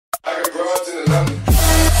got broads in Atlanta.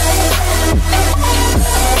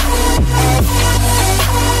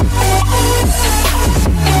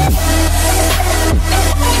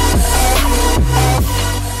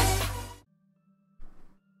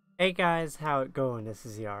 Hey guys, how it going? This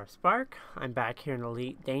is YarSpark. I'm back here in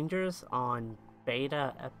Elite Dangerous on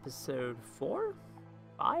beta episode 4?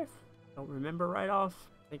 5? Don't remember right off.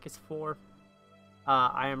 I think it's 4.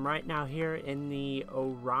 I am right now here in the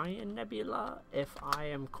Orion Nebula, if I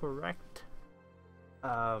am correct.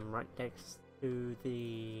 Right next to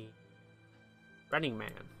the Running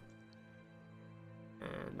Man.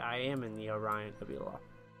 And I am in the Orion Nebula.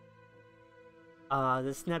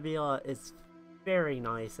 This nebula is very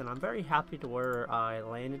nice, and I'm very happy to where I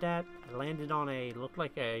landed at. I landed on looked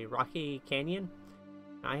like a rocky canyon.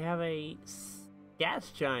 I have a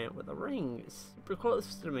gas giant with a ring super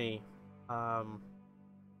close to me,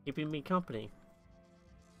 keeping me company.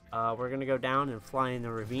 We're gonna go down and fly in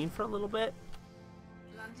the ravine for a little bit.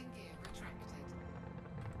 Landing gear retracted.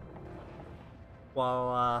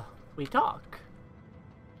 While we talk.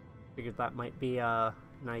 Figured that might be a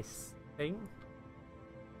nice thing.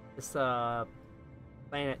 This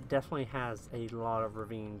planet definitely has a lot of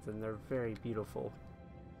ravines, and they're very beautiful.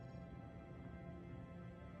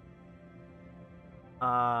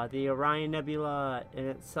 The Orion Nebula in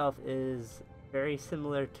itself is very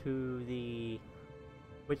similar to the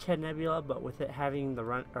Witchhead Nebula, but with it having the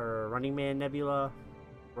Running Man Nebula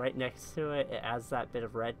right next to it, it adds that bit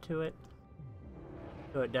of red to it.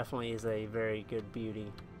 So it definitely is a very good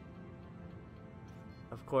beauty.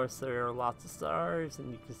 Of course, there are lots of stars,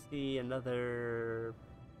 and you can see another,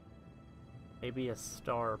 maybe a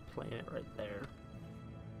star planet right there.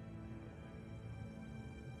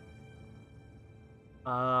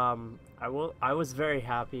 I was very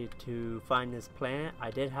happy to find this planet.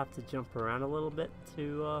 I did have to jump around a little bit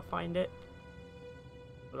to find it,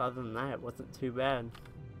 but other than that, it wasn't too bad.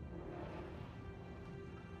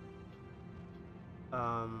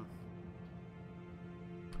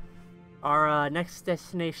 Our next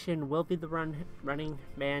destination will be the Running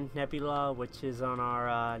Man Nebula, which is on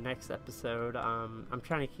our next episode. I'm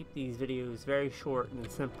trying to keep these videos very short and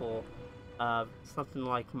simple. Something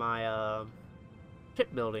like my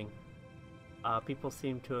shipbuilding. People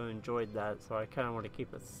seem to have enjoyed that, so I kind of want to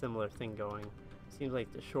keep a similar thing going. Seems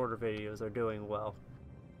like the shorter videos are doing well.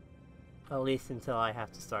 At least until I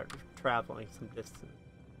have to start traveling some distance.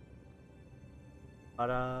 But,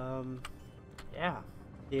 yeah.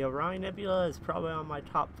 The Orion Nebula is probably on my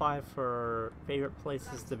top 5 for favorite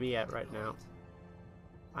places to be at right now.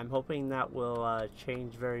 I'm hoping that will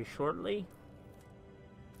change very shortly.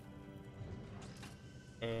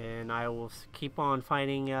 And I will keep on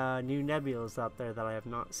finding new nebulas out there that I have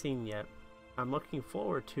not seen yet. I'm looking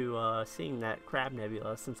forward to seeing that Crab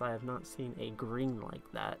Nebula, since I have not seen a green like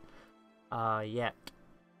that yet.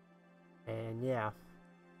 And yeah.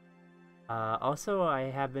 Also, I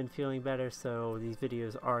have been feeling better, so these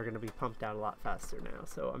videos are going to be pumped out a lot faster now.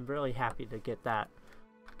 So I'm really happy to get that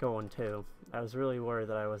going too. I was really worried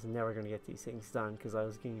that I was never going to get these things done, because I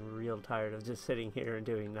was getting real tired of just sitting here and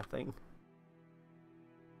doing nothing.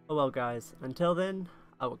 Oh well guys, until then,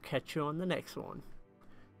 I will catch you on the next one.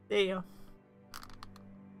 See ya!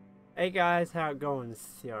 Hey guys, how it going? This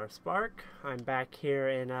is YarSpark. I'm back here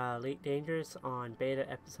in Elite Dangerous on beta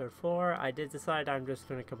episode 4. I did decide I'm just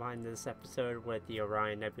going to combine this episode with the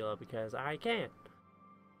Orion Nebula because I can.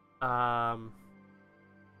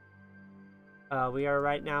 We are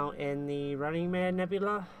right now in the Running Man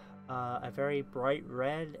Nebula, a very bright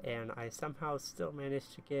red, and I somehow still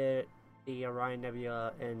managed to get the Orion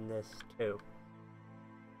Nebula in this too.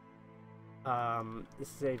 This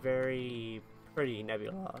is a very pretty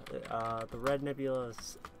nebula. The red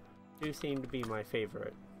nebulas do seem to be my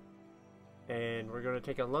favorite. And we're going to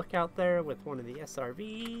take a look out there with one of the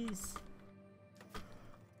SRVs.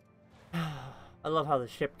 I love how the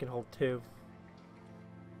ship can hold 2.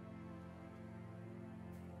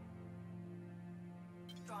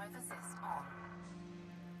 Drive assist on.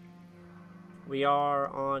 We are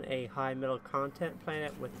on a high middle content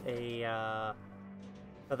planet with a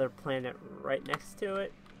other planet right next to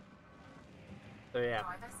it. So yeah.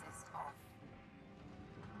 Drive assist off.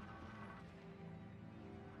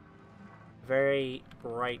 Very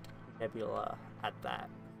bright nebula at that.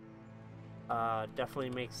 Definitely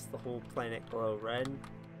makes the whole planet glow red.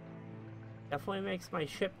 Definitely makes my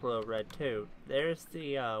ship glow red too. There's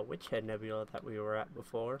the Witchhead Nebula that we were at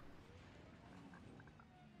before.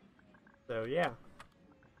 So yeah.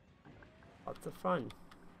 Lots of fun.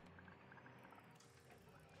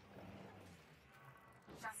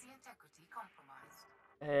 Chassis integrity compromised.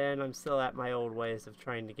 And I'm still at my old ways of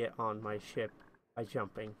trying to get on my ship by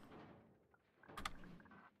jumping.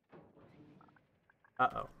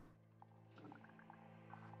 Uh-oh.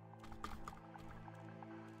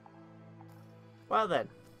 Well then.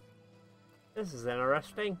 This is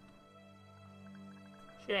interesting.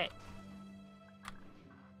 Shit.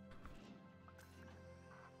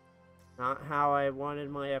 Not how I wanted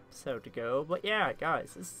my episode to go, but yeah,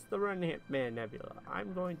 guys, this is the Running Man Nebula.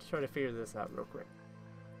 I'm going to try to figure this out real quick.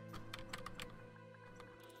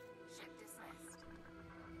 Ship dismissed.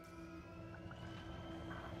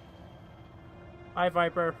 Hi,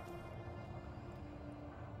 Viper.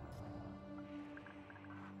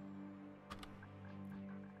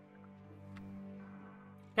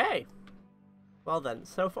 Okay. Well then,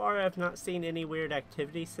 so far I've not seen any weird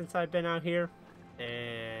activity since I've been out here.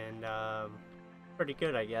 And, pretty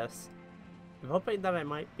good, I guess. I'm hoping that I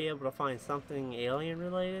might be able to find something alien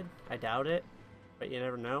related. I doubt it, but you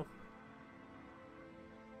never know.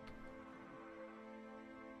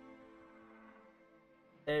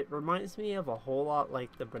 It reminds me of a whole lot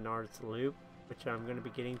like the Bernard's Loop, which I'm going to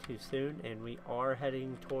be getting to soon, and we are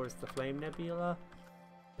heading towards the Flame Nebula.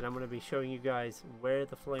 And I'm going to be showing you guys where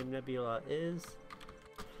the Flame Nebula is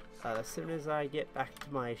as soon as I get back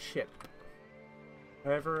to my ship.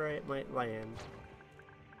 Wherever it might land.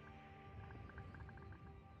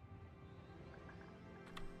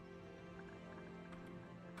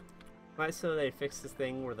 Nice, so they fixed this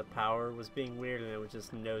thing where the power was being weird and it would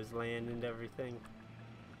just nose land and everything.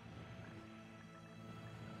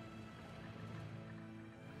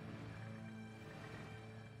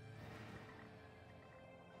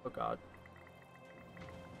 Oh god.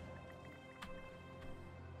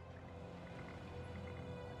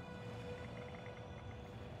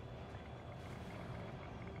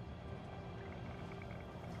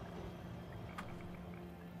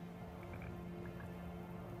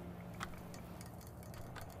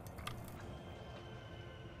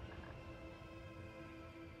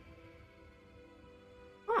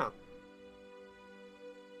 Huh.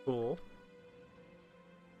 Cool.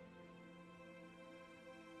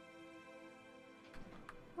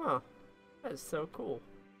 Huh. That is so cool.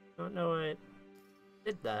 I don't know it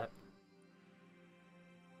did that.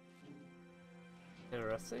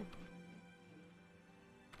 Interesting.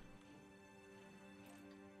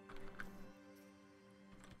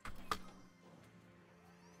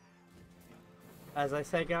 As I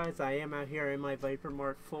said, guys, I am out here in my Viper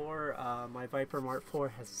Mark IV. My Viper Mark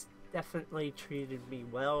IV has definitely treated me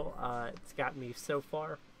well. It's got me so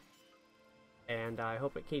far, and I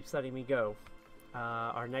hope it keeps letting me go.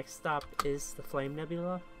 Our next stop is the Flame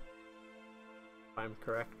Nebula, if I'm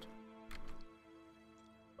correct.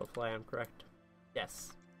 Hopefully I'm correct.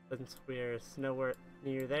 Yes, since we're nowhere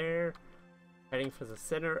near there, heading for the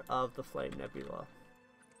center of the Flame Nebula.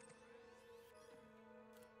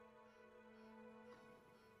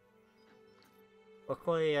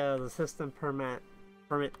 Luckily, the system permit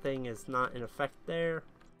thing is not in effect there,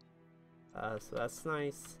 so that's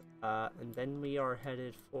nice. And then we are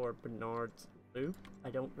headed for Bernard's Loop. I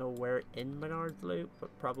don't know where in Bernard's Loop,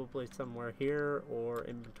 but probably somewhere here or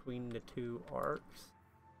in between the two arcs.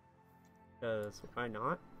 Because why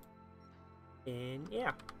not? And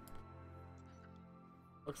yeah.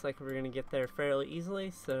 Looks like we're gonna get there fairly easily,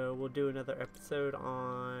 so we'll do another episode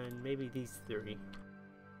on maybe these three.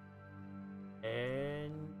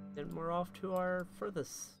 And then we're off to our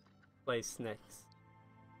furthest place next.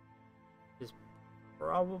 Which is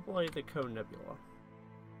probably the Cone Nebula.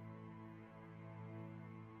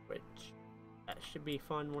 Which, that should be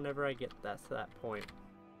fun whenever I get that to that point.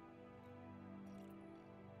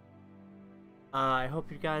 I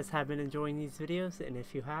hope you guys have been enjoying these videos, and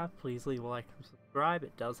if you have, please leave a like and subscribe.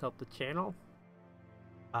 It does help the channel.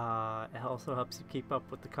 It also helps you keep up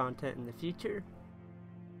with the content in the future.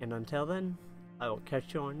 And until then, I will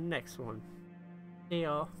catch you on the next one. See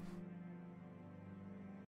y'all.